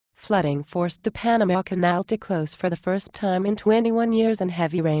flooding forced the Panama Canal to close for the first time in 21 years, and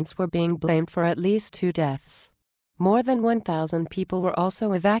heavy rains were being blamed for at least 2 deaths. More than 1,000 people were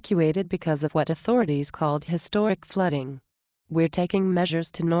also evacuated because of what authorities called historic flooding. "We're taking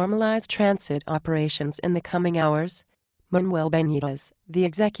measures to normalize transit operations in the coming hours," Manuel Benitez, the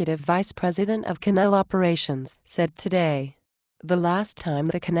executive vice president of canal operations, said today. The last time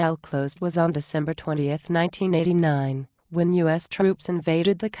the canal closed was on December 20, 1989, when U.S. troops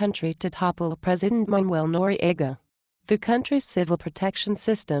invaded the country to topple President Manuel Noriega. The country's civil protection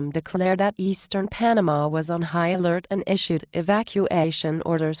system declared that eastern Panama was on high alert and issued evacuation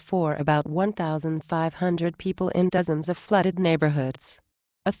orders for about 1,500 people in dozens of flooded neighborhoods.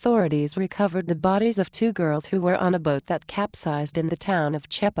 Authorities recovered the bodies of 2 girls who were on a boat that capsized in the town of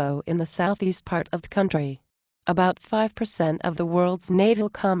Chepo in the southeast part of the country. About 5% of the world's naval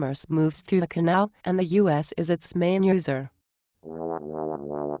commerce moves through the canal, and the U.S. is its main user.